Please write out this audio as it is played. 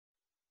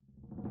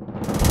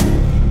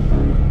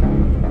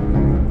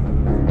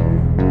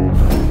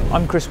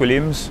I'm Chris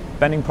Williams,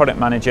 Bending Product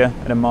Manager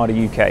at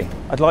AMADA UK.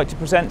 I'd like to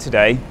present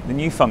today the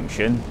new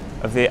function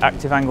of the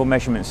active angle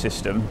measurement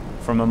system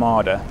from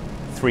AMADA,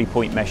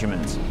 3-point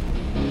measurement.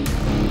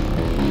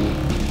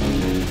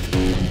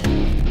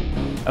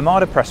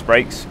 AMADA press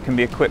brakes can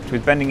be equipped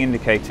with bending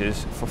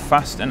indicators for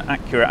fast and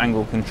accurate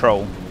angle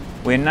control.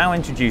 We are now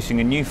introducing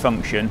a new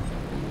function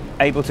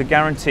able to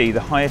guarantee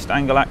the highest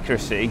angle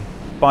accuracy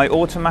by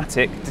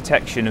automatic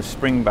detection of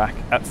spring back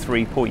at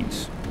 3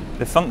 points.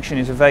 The function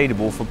is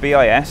available for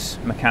BIS,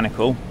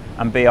 mechanical,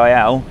 and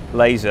BIL,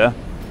 laser,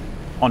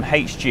 on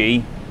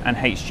HG and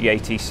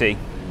HGATC.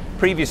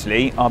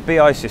 Previously, our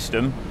BI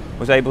system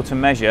was able to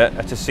measure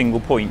at a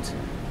single point.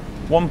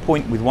 1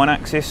 point with 1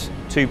 axis,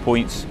 2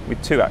 points with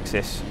 2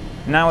 axis.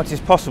 Now it is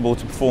possible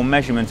to perform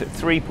measurement at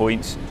 3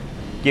 points,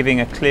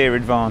 giving a clear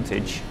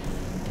advantage.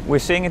 We're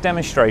seeing a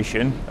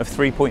demonstration of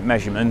 3-point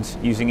measurement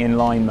using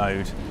inline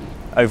mode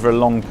over a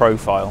long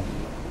profile.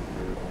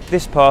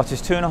 This part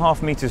is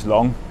 2.5 meters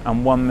long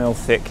and 1 mil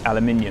thick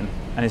aluminium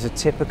and is a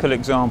typical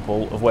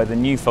example of where the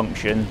new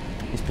function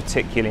is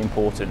particularly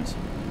important.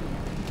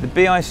 The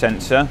BI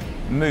sensor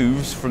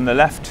moves from the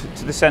left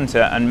to the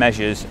center and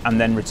measures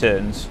and then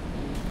returns.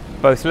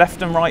 Both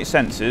left and right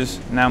sensors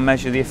now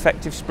measure the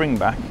effective spring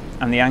back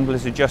and the angle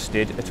is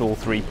adjusted at all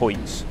 3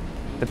 points.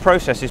 The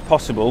process is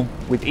possible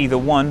with either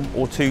 1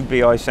 or 2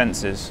 BI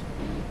sensors.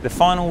 The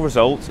final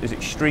result is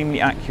extremely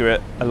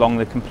accurate along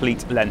the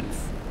complete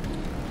length.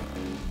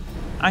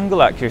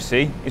 Angle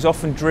accuracy is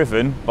often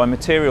driven by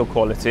material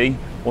quality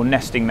or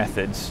nesting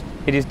methods.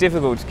 It is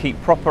difficult to keep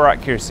proper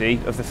accuracy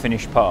of the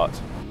finished part.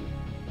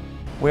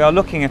 We are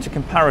looking at a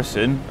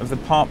comparison of the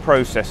part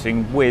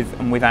processing with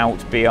and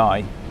without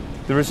BI.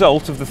 The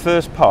result of the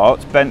first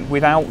part bent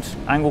without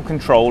angle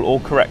control or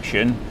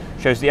correction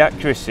shows the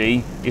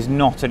accuracy is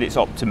not at its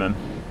optimum.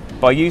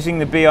 By using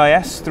the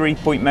BIS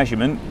 3-point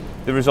measurement,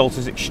 the result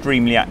is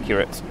extremely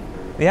accurate.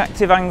 The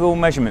active angle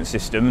measurement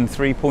system and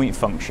 3-point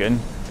function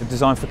are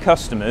designed for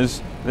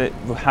customers that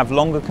have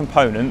longer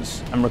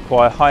components and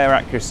require higher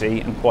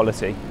accuracy and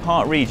quality.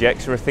 Part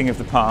rejects are a thing of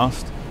the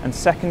past, and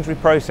secondary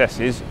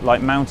processes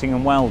like mounting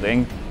and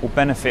welding will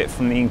benefit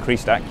from the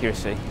increased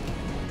accuracy.